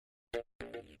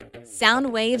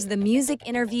Soundwaves The Music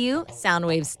Interview,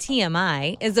 Soundwaves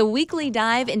TMI, is a weekly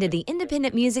dive into the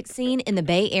independent music scene in the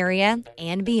Bay Area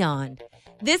and beyond.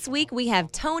 This week we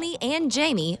have Tony and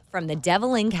Jamie from The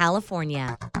Devil in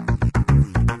California.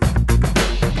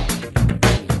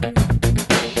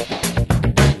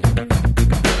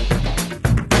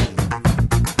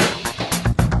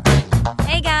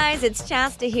 Hey guys, it's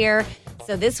Chasta here.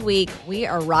 So this week, we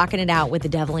are rocking it out with The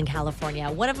Devil in California,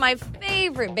 one of my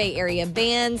favorite Bay Area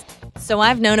bands. So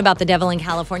I've known about The Devil in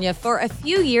California for a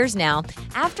few years now,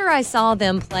 after I saw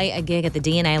them play a gig at the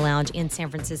DNA Lounge in San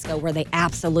Francisco where they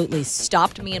absolutely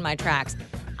stopped me in my tracks.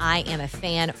 I am a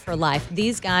fan for life.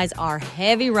 These guys are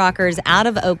heavy rockers out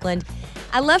of Oakland.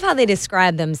 I love how they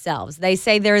describe themselves. They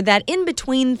say they're that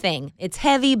in-between thing. It's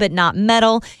heavy but not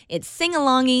metal. It's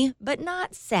sing-alongy but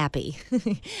not sappy.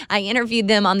 I interviewed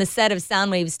them on the set of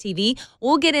Soundwaves TV.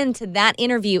 We'll get into that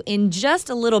interview in just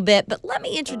a little bit, but let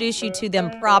me introduce you to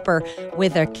them proper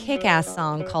with a kick-ass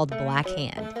song called Black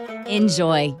Hand.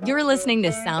 Enjoy. You're listening to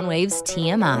Soundwaves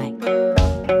TMI.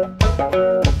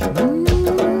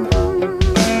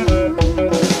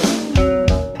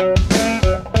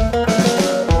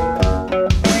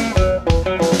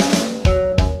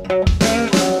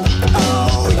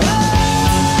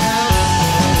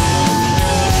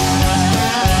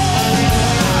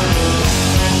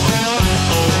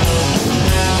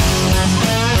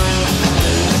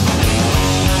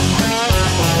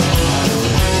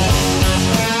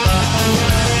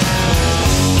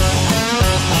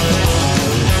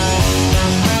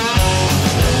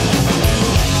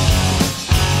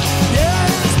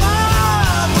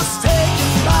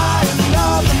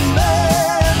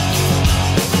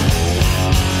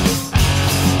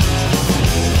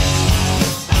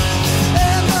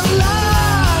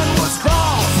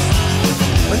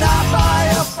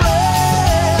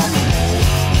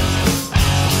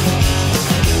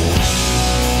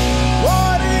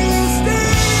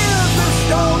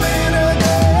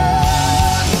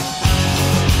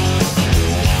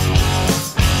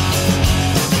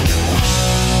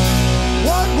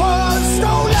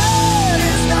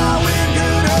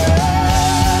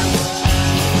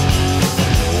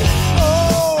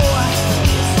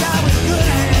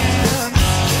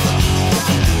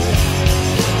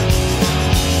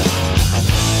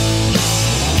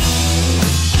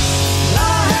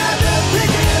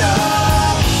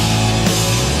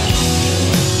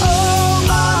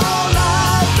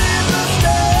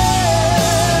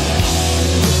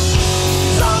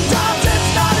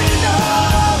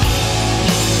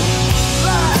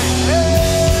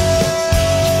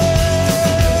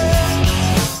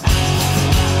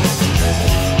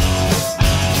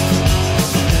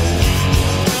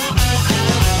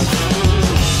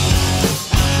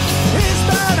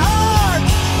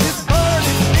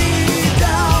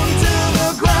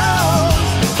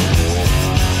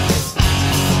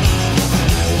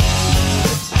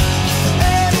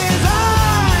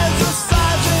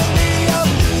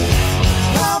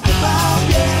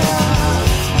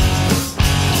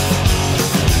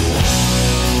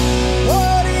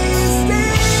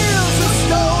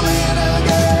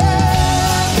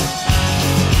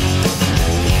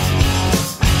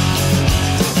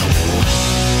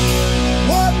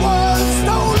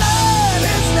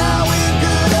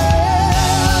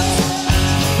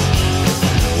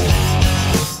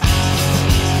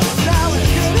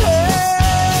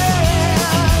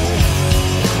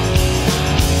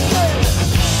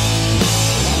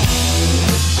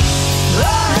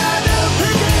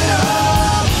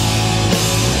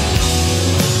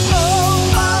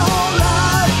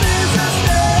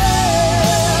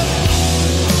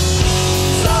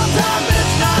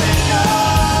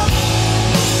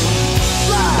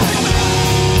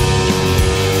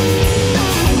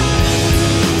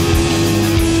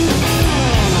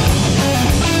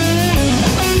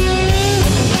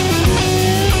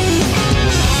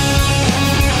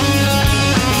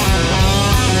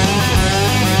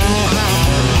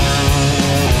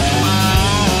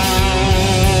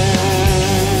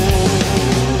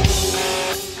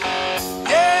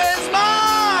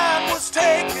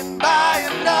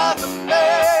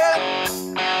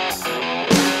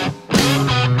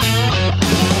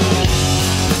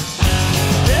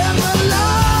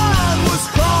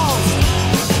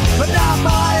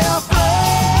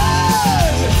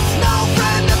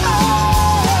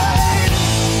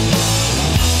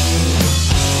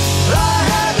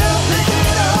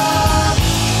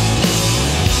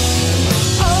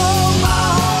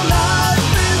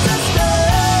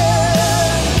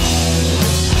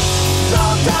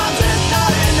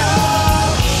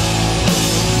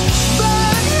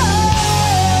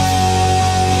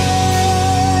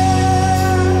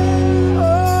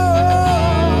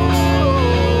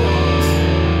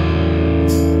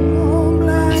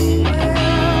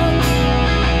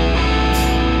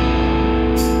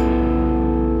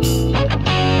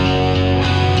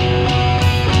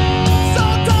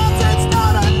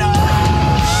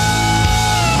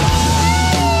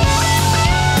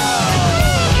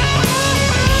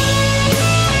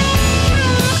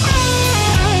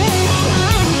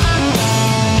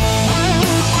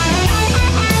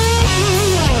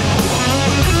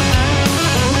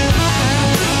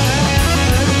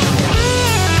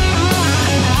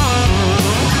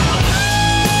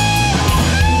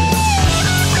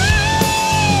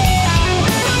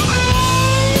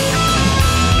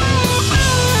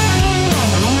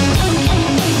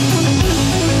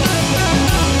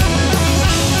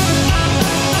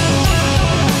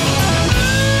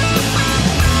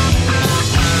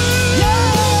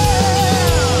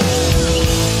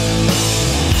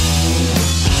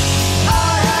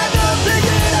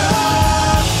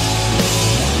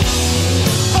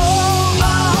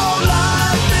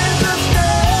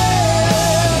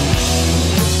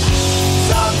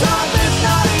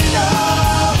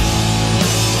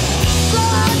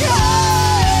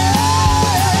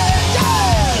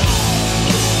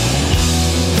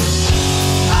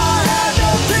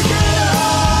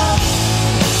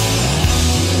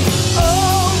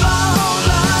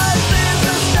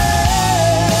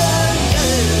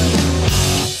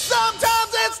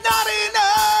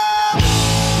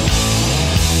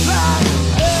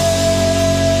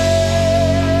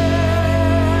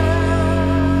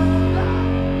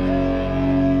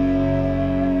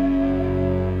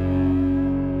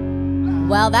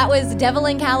 Well, that was Devil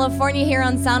in California here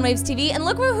on Soundwaves TV. And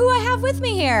look who I have with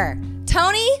me here.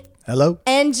 Tony. Hello.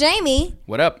 And Jamie.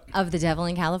 What up? Of the Devil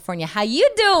in California. How you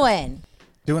doing?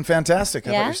 Doing fantastic.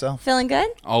 How about yourself? Feeling good?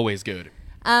 Always good.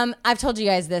 I've told you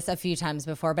guys this a few times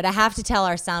before, but I have to tell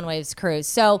our Soundwaves crew.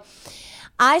 So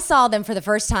I saw them for the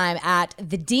first time at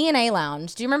the DNA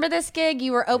Lounge. Do you remember this gig?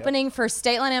 You were opening for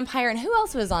State Line Empire, and who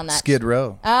else was on that? Skid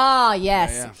Row. Oh,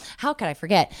 yes. Yeah. How could I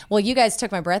forget? Well, you guys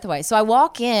took my breath away. So I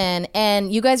walk in,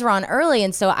 and you guys were on early,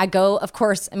 and so I go, of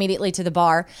course, immediately to the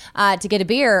bar to get a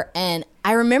beer, and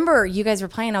I remember you guys were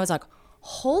playing, and I was like,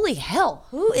 holy hell,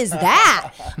 who is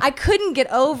that? I couldn't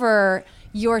get over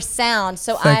your sound.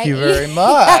 So Thank you very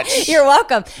much. You're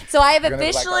welcome. So I have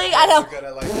officially, I know.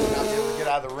 Get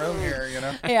out of the room here, you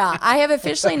know. Yeah, I have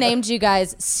officially named you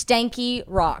guys Stanky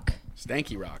Rock.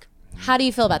 Stanky Rock. How do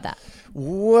you feel about that?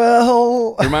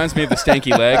 Well, Reminds me of the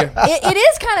stanky leg. It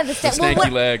is kind of the stanky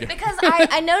leg. Because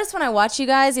I notice when I watch you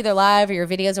guys, either live or your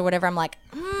videos or whatever, I'm like,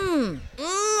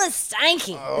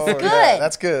 stanky. It's good. Yeah,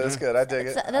 that's good. That's good. I dig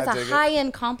it. That's a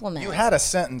high-end compliment. You had a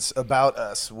sentence about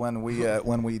us when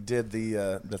we did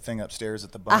the thing upstairs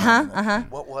at the bar.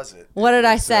 What was it? What did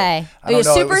I say? I It was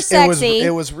don't know. super sexy.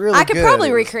 It was really I could good. probably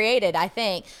It was- recreate it, I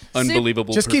think.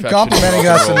 Unbelievable. Just keep perfection complimenting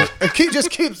of us rock and and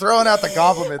keep throwing out the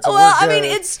compliments. and Well, we're I mean,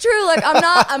 good. it's true. Like,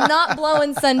 I'm not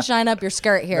blowing sunshine up your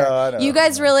skirt here. No, I know. You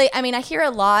guys really, I mean, I hear a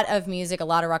lot of music, a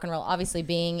lot of rock and roll, obviously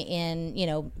being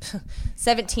in,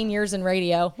 17 years in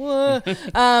radio.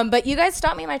 But you guys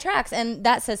stopped me in my tracks, and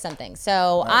that says something.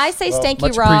 So I say Well, Stanky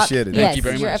much Rock. appreciated. Yes, Thank you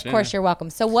very much. Of course, you're welcome.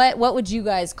 So what would you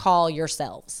guys call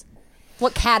yourselves?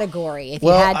 What category, if you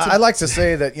Well, had to? I like to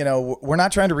say that we're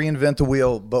not trying to reinvent the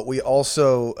wheel, but we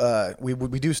also we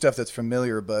do stuff that's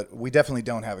familiar, but we definitely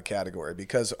don't have a category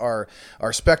because our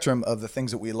spectrum of the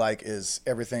things that we like is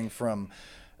everything from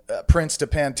Prince to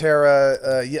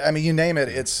Pantera. I mean, you name it.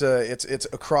 It's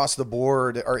across the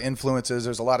board. Our influences.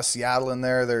 There's a lot of Seattle in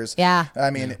there. There's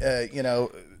I mean,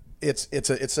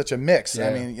 It's such a mix. Yeah.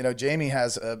 I mean, Jamie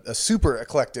has a super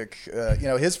eclectic.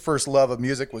 His first love of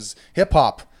music was hip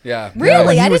hop. Yeah. Really?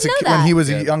 When he I was didn't know when that. he was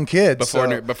a young kid. Before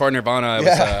Nirvana, I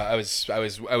Yeah. was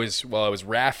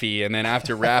Raffi, and then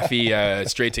after Raffi,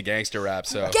 straight to gangster rap.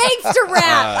 So Gangster rap.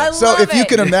 I love So if you it.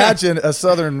 can imagine a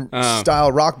Southern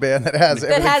style rock band that has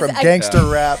everything has from a- gangster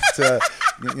rap to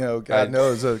God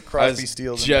knows I Crosby, was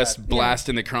Stills. just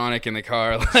blasting the Chronic in the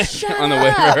car on the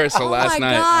way to up. rehearsal last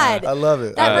night. God. I love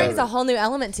it. That brings a whole new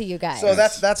element to you guys. So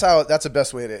that's the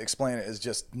best way to explain it is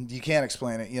just you can't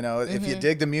explain it. If you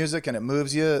dig the music and it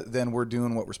moves you, then we're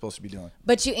doing what we're supposed to be doing.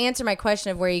 But you answer my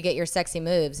question of where you get your sexy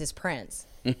moves is Prince.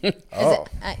 Oh,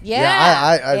 I'm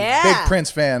I'm a big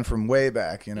Prince fan from way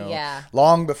back. Yeah.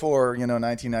 Long before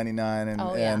 1999 and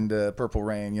Oh, yeah. and Purple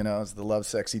Rain. It's the Love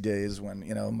Sexy days when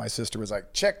my sister was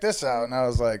like, check this out, and I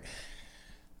was like,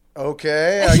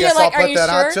 okay, I You're guess like, I'll "Are put you that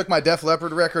sure?" on. Took my Def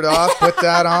Leppard record off, put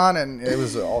that on, and it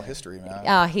was all history, man.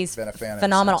 Oh, he's been a fan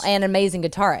phenomenal ever since. and amazing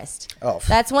guitarist. Oh,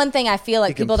 That's one thing I feel like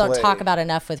he can people don't play talk about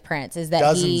enough with Prince is that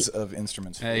Dozens of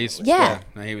instruments. Yeah.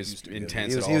 He was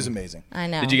intense. He was amazing. I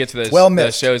know. Did you get to those, Well those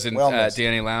missed. shows in Well missed.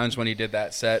 DNA Lounge when he did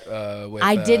that set with?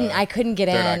 I didn't. I couldn't get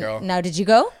Third Eye in. Girl? No, did you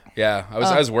go? Yeah,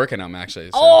 I was working them actually.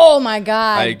 So Oh my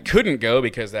God. I couldn't go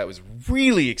because that was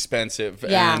really expensive.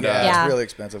 Yeah. And, Yeah. It's really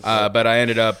expensive. but I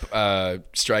ended up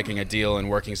striking a deal and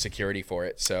working security for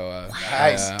it. So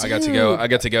Nice. I got to go. I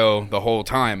got to go the whole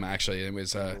time. Actually, it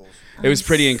was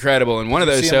pretty incredible. And one of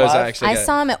those see him shows, live? I actually I got,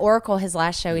 saw him at Oracle, his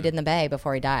last show he did in the Bay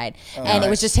before he died, and it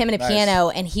was nice. just him and a Nice. piano,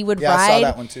 and he would Yeah, I ride. saw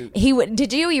that one too. He would.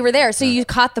 Did you? You were there, so you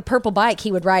caught the purple bike.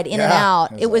 He would ride in and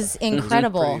out. It was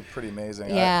incredible. Pretty amazing.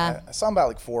 Yeah. I saw him about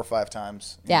like 4 or 5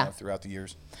 times. Throughout the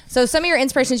years. So some of your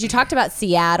inspirations, you talked about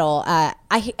Seattle.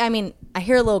 I mean, I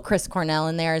hear a little Chris Cornell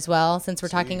in there as well, since we're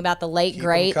talking about the late keep 'em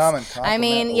greats. coming. I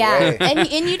mean, Compliment yeah, away.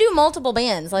 and you do multiple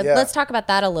bands. Yeah. Let's talk about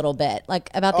that a little bit, like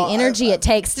about the Oh, energy it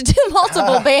takes to do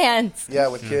multiple bands. Yeah,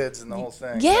 with kids and the whole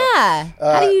thing. Yeah,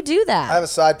 how do you do that? I have a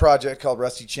side project called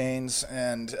Rusty Chains,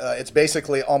 and it's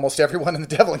basically almost everyone in the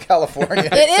Devil in California.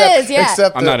 It is, yeah.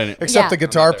 Except I'm not in it. Except Yeah. the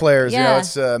guitar players. Yeah.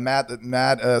 It's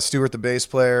Matt Stewart, the bass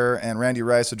player, and Randy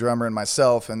Rice, the drummer, and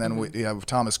myself. And then we have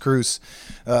Thomas Cruz,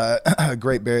 a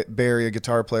great Bay Area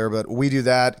guitar player. But we do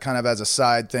that kind of as a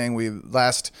side thing.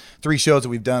 Last 3 shows that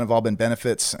we've done have all been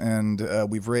benefits, and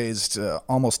we've raised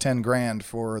almost $10,000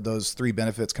 for those 3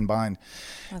 benefits combined.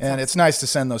 And it's nice to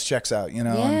send those checks out, Yeah.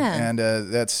 and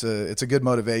that's it's a good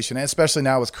motivation, and especially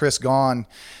now with Chris gone,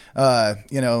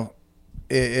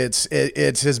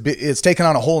 it's taken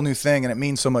on a whole new thing, and it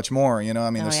means so much more. You know, I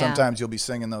mean, there's yeah. sometimes you'll be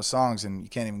singing those songs and you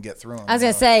can't even get through them. I was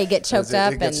gonna say, get choked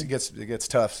up, It gets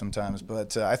tough sometimes,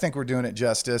 but I think we're doing it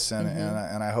justice, and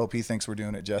I hope he thinks we're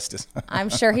doing it justice. I'm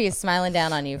sure he's smiling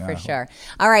down on you for sure.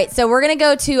 All right, so we're gonna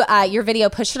go to your video,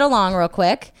 Push It Along, real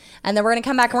quick, and then we're gonna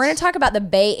come back and we're gonna talk about the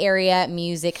Bay Area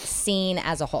music scene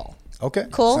as a whole. Okay,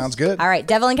 Cool. Sounds good. All right,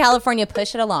 Devil in California,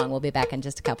 Push It Along. We'll be back in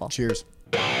just a couple. Cheers.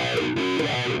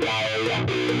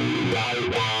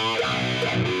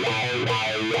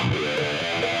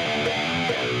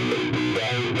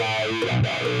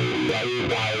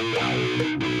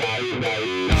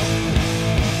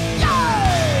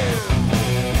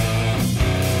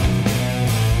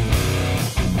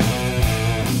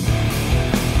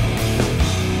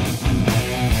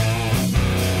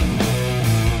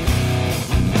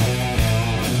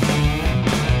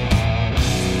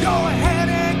 Go ahead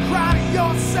and cry to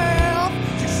yourself.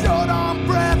 You're short on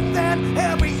breath and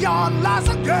heavy on loss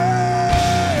of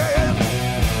girth.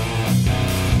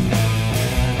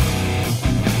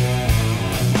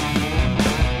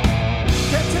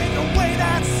 Can't take away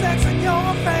that sex in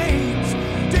your veins.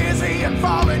 Dizzy and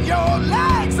falling, your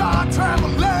legs are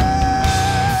trembling.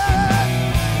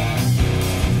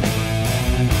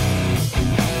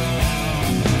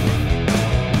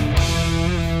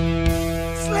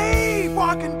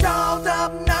 Sleepwalking, dolled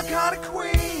up, narcotic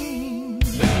queen.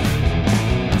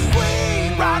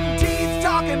 Sweet, rotten teeth,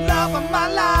 talking love of my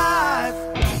life.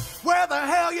 Where the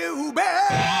hell you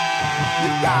been?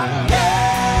 You gotta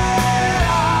get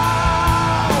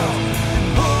out,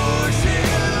 push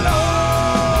it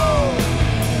low,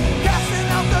 casting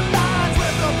out the lines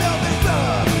with the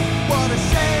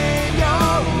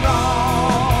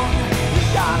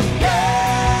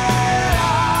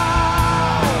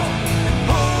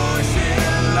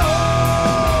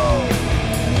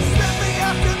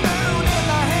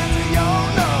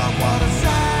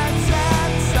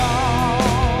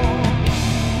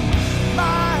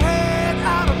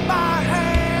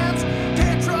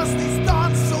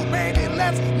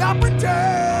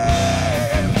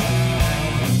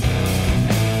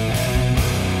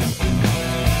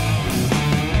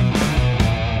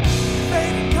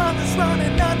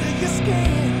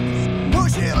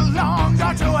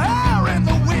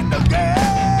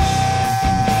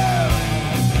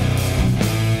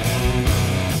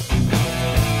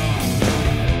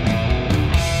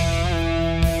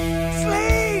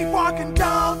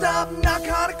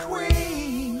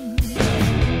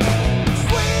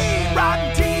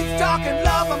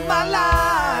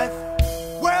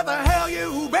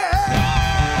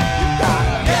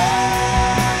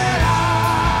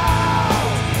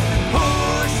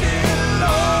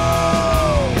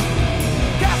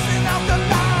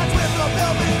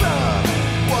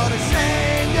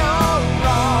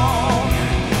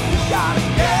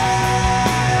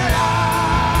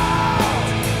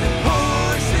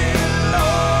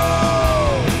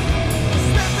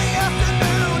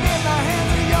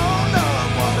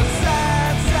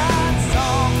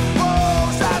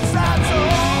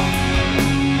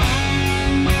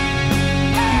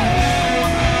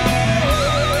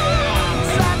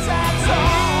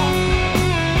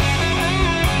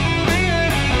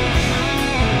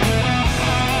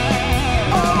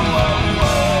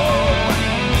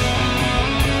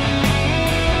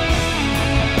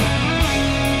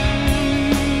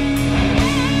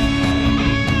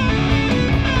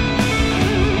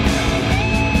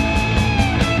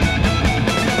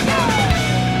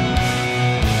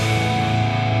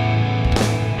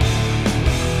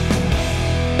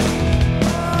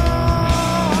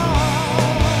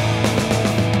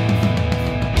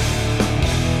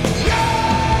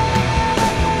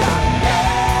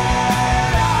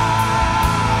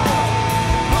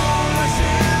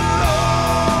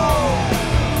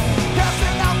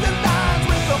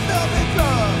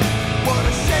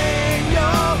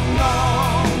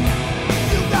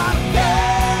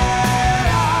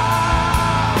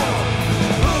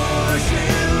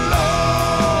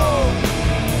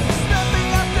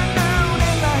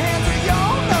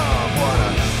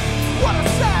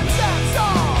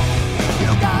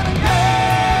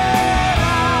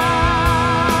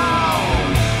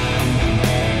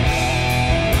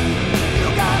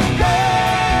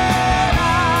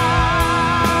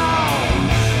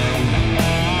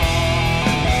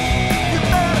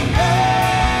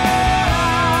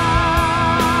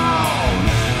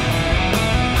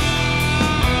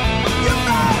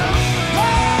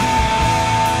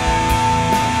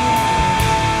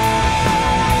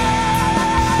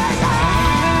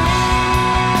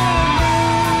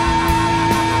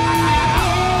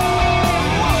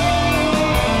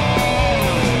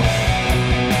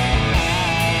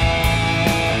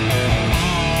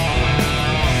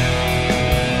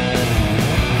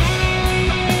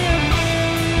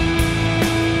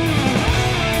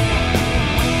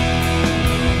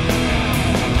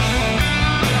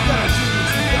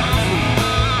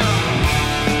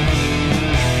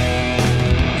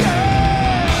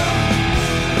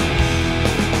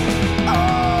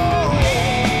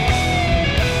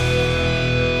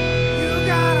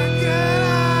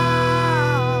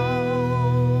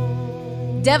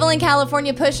Devil in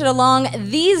California, push it along.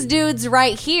 These dudes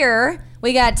right here.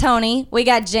 We got Tony. We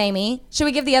got Jamie. Should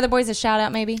we give the other boys a shout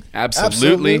out, maybe?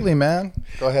 Absolutely, man.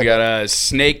 Go ahead. We got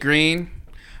Snake Green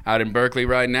out in Berkeley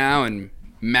right now, and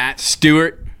Matt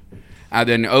Stewart out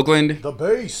in Oakland, The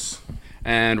bass.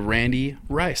 and Randy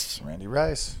Rice. Randy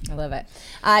Rice. I love it.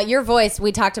 Your voice,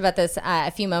 we talked about this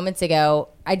a few moments ago.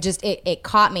 It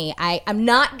caught me. I'm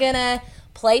not going to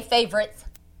play favorites,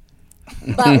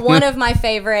 but one of my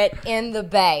favorite in the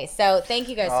Bay. So thank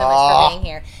you guys so much for being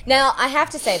here. Now, I have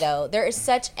to say, though, there is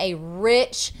such a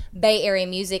rich Bay Area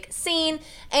music scene.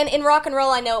 And in rock and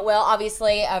roll, I know it well.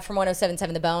 Obviously, from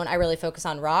 107.7 The Bone, I really focus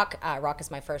on rock. Rock is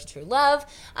my first true love.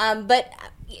 But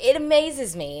it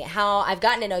amazes me how I've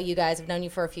gotten to know you guys. I've known you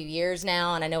for a few years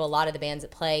now, and I know a lot of the bands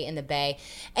that play in the Bay.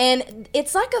 And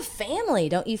it's like a family,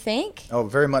 don't you think? Oh,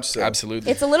 very much so. Absolutely.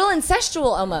 It's a little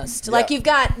incestual almost. Like you've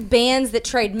got bands that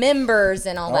trade members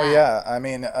and all that. Oh, yeah. I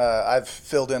mean, I've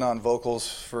filled in on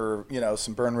vocals for,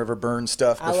 some Burn River Burn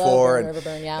stuff I before. love Burn River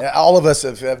Burn, yeah. All of us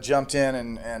have jumped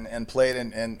in and played,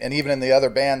 and even in the other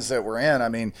bands that we're in. I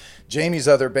mean, Jamie's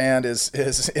other band is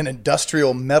an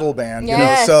industrial metal band,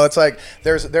 Yes. So it's like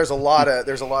there's a lot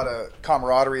of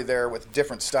camaraderie there with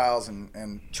different styles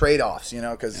and trade-offs,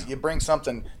 because you bring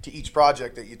something to each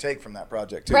project that you take from that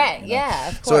project too. Right, yeah,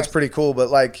 of course. So it's pretty cool, but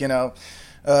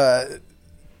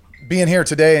being here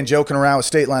today and joking around with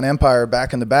State Line Empire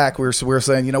back in the back, we were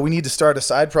saying, we need to start a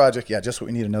side project. Yeah, just what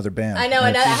we need, another band. I know,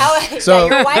 how So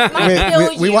your wife might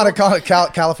kill we you. want to call it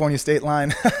California State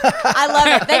Line. I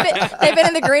love it. They've been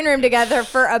in the green room together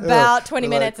for about 20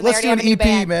 minutes. And Let's they do an already EP, have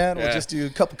a new band. man. Yeah. We'll just do a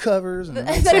couple covers. And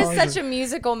That is such a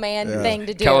musical man thing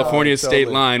to do. California Totally.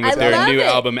 State Line with I their love new it.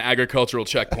 album, Agricultural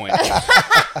Checkpoint.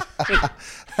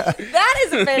 That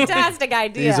is a fantastic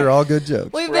idea. These are all good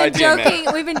jokes. We've Right been here, man.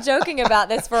 joking. We've been joking about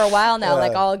this for a while now,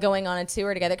 like all going on a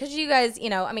tour together. Because you guys,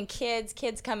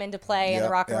 kids come into play in the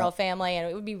Yep, rock and roll yep. family, and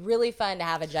it would be really fun to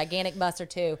have a gigantic bus or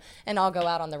two and all go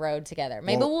out on the road together.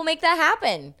 Maybe we'll make that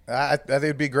happen. I think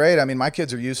it'd be great. I mean, my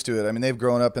kids are used to it. I mean, they've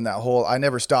grown up in that whole. I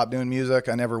never stopped doing music.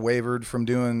 I never wavered from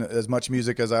doing as much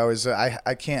music as I always.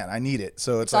 I can't. I need it.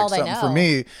 So it's all like they something for know.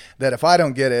 me that if I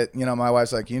don't get it, my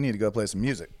wife's like, you need to go play some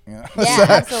music. Yeah, So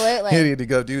absolutely. You need to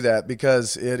go do that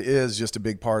because it is just a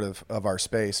big part of our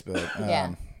space. But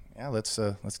Yeah. yeah, let's do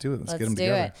it. Let's get them Let's do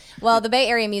together. it. Well, the Bay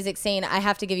Area music scene, I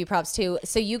have to give you props too.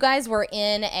 So you guys were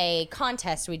in a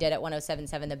contest we did at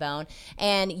 107.7 The Bone,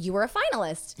 and you were a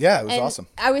finalist. Yeah, it was And awesome.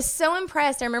 I was so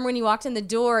impressed. I remember when you walked in the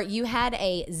door, you had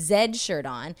a Zed shirt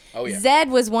on. Oh, yeah. Zed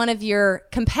was one of your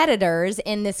competitors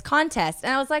in this contest,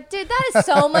 and I was like, dude, that is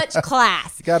so much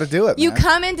class. You got to do it. You man.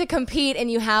 come in to compete, and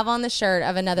you have on the shirt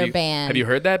of another band. Have you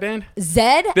heard that band?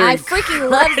 Zed? They're I freaking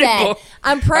love Zed. incredible.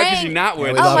 I'm How praying. could you not wear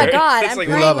Yeah, we this love Oh my it. God! It's I'm like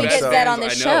praying love we it. get So- Zed on I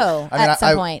this know. show I mean, at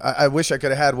some point. I wish I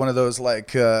could have had one of those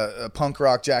like punk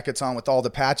rock jackets on with all the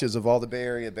patches of all the Bay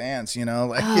Area bands. I know.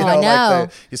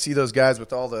 Like you see those guys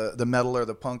with all the metal or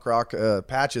the punk rock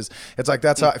patches. It's like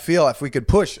that's how I feel. If we could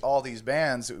push all these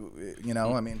bands, I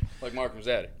mean, Like Mark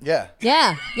Rossetti. yeah.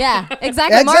 Yeah,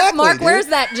 exactly. Exactly, Mark dude. wears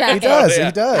that He jacket. does. Yeah.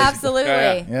 He does. Absolutely.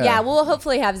 Yeah. Yeah, we'll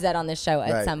hopefully have Zed on this show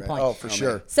at Right, some right. point. Oh, for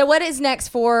sure. So what is next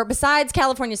for, besides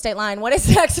California State Line, what is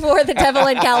next for the Devil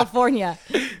in California?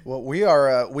 Well, we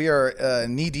are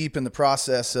knee deep in the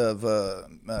process of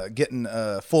getting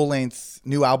a full length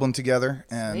new album together,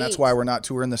 and that's Sweet. why we're not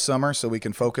touring this summer, so we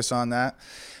can focus on that.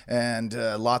 And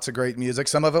lots of great music.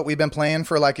 Some of it we've been playing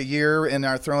for like a year and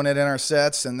are throwing it in our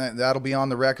sets, and that'll be on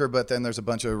the record. But then there's a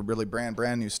bunch of really brand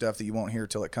new stuff that you won't hear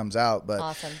till it comes out. But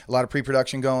Awesome. a lot of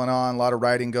pre-production going on, a lot of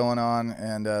writing going on,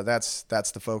 and that's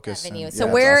the focus. Venue. And, So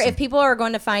yeah, where, it's awesome. if people are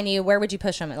going to find you, where would you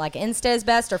push them? Like Insta is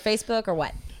best or Facebook or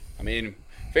what? I mean,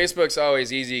 Facebook's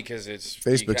always easy because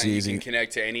Facebook's easy. You can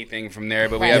connect to anything from there,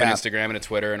 but we Right. have an Yeah. Instagram and a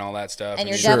Twitter and all that stuff. And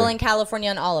you're Sure. Devil in California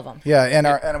on all of them. Yeah,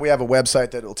 and we have a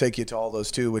website that will take you to all those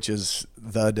too, which is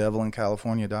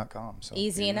thedevilincalifornia.com. So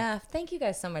Easy enough. Thank you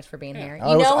guys so much for being here. Oh,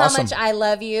 You it was know how awesome. much I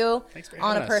love you Thanks for on a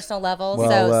having us. personal level. Well,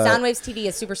 so Soundwaves TV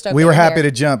is super stoked. we were that you're happy here.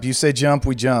 to jump. You say jump,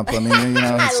 we jump. I mean,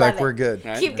 I it's love like it. we're good.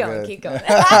 Keep We're going, good. keep going.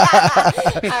 All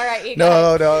right, you guys.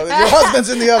 No, your husband's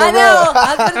in the other I know. row.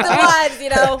 Husbands and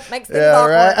wives, makes things Yeah,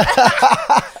 awkward. right.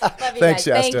 Love you Thanks,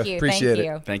 guys. Shasta. Thank you. Appreciate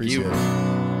it. Thank you. Thank you.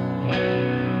 Appreciate it.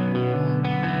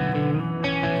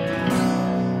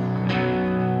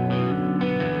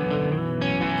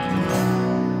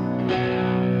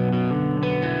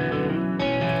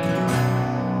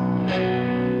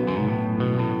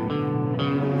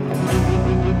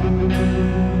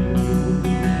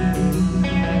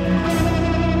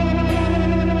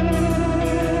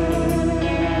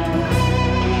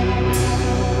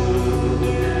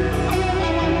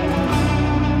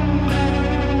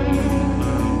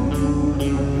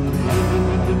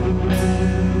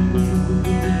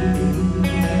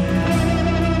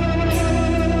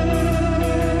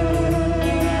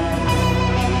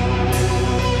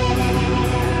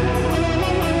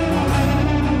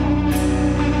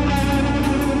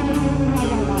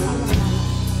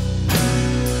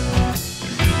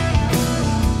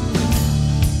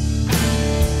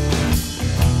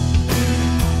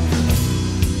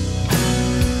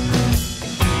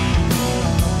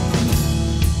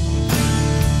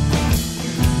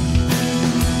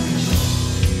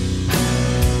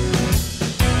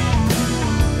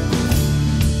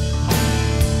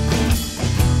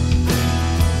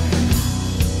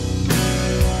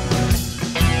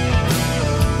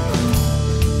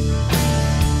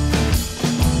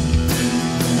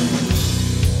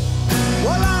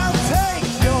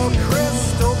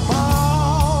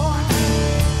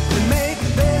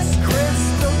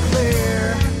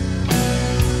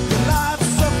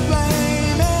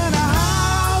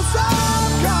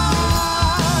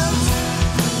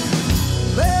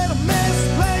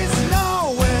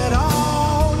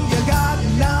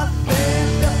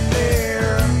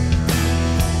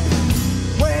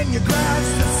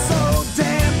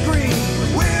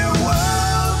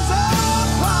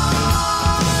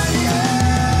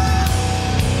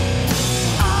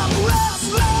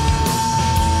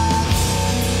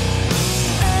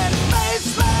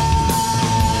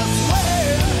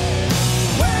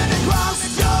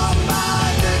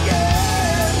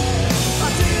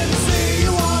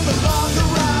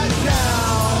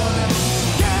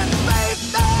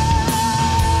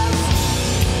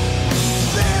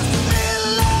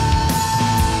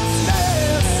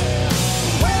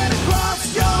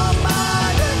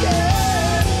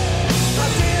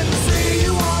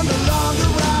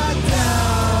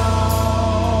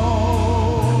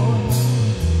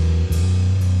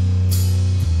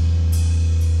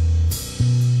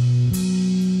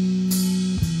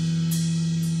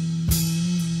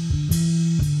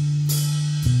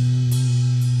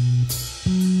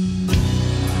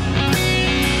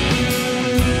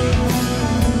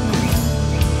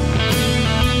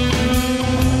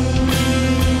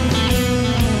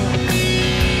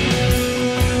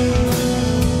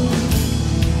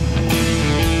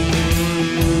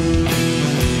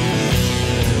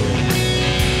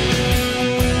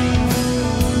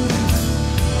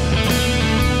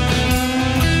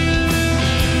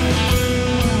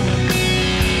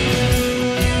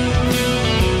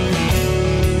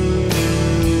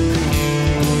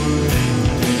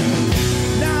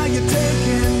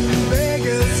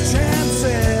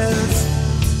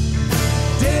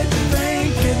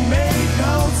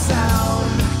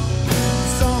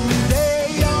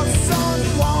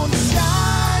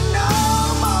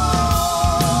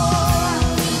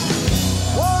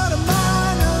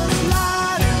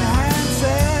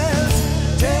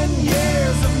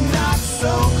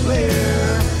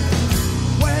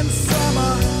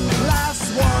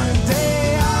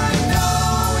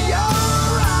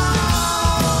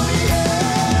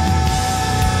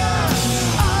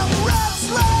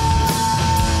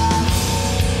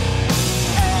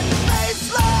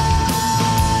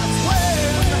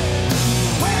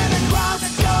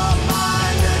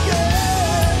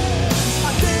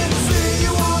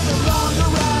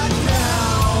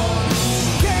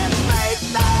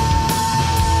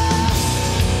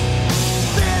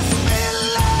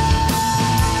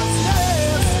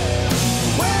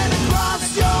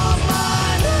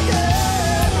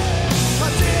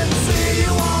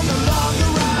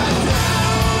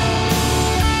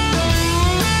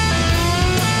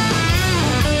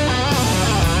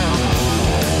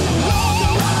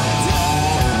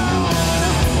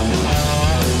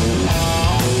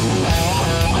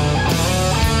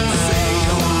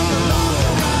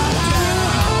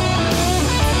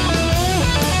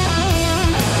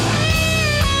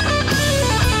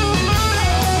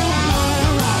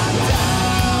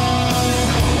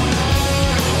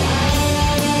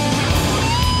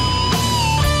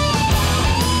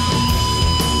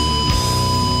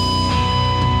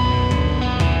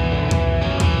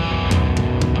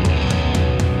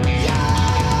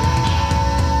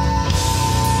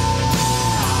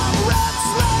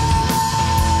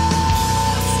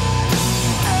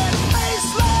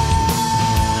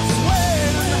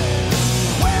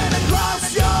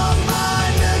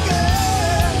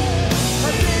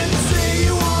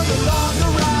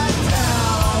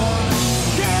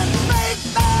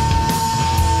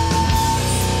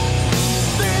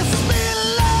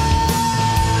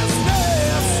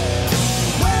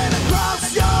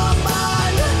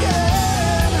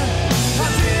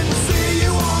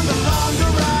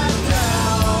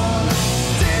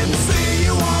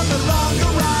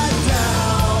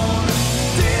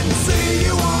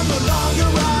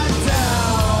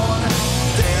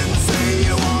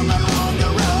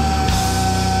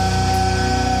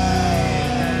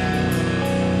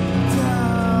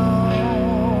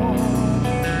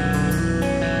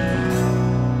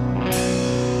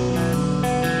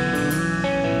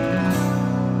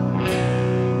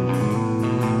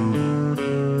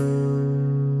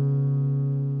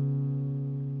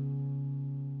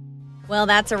 Well,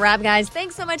 that's a wrap, guys.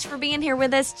 Thanks so much for being here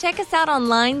with us. Check us out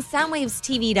online,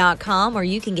 soundwavestv.com, where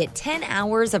you can get 10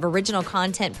 hours of original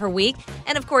content per week.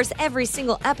 And, of course, every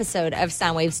single episode of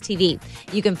Soundwaves TV.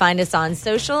 You can find us on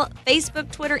social,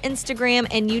 Facebook, Twitter, Instagram,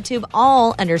 and YouTube,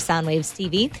 all under Soundwaves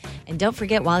TV. And don't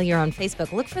forget, while you're on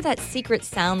Facebook, look for that secret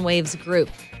Soundwaves group.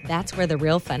 That's where the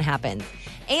real fun happens.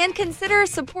 And consider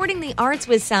supporting the arts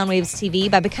with Soundwaves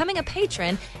TV by becoming a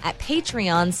patron at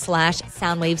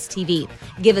Patreon/SoundwavesTV.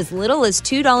 Give as little as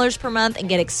 $2 per month and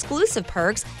get exclusive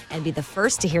perks and be the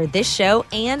first to hear this show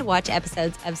and watch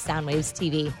episodes of Soundwaves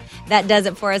TV. That does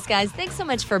it for us, guys. Thanks so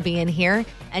much for being here.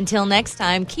 Until next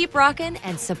time, keep rocking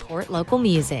and support local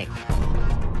music.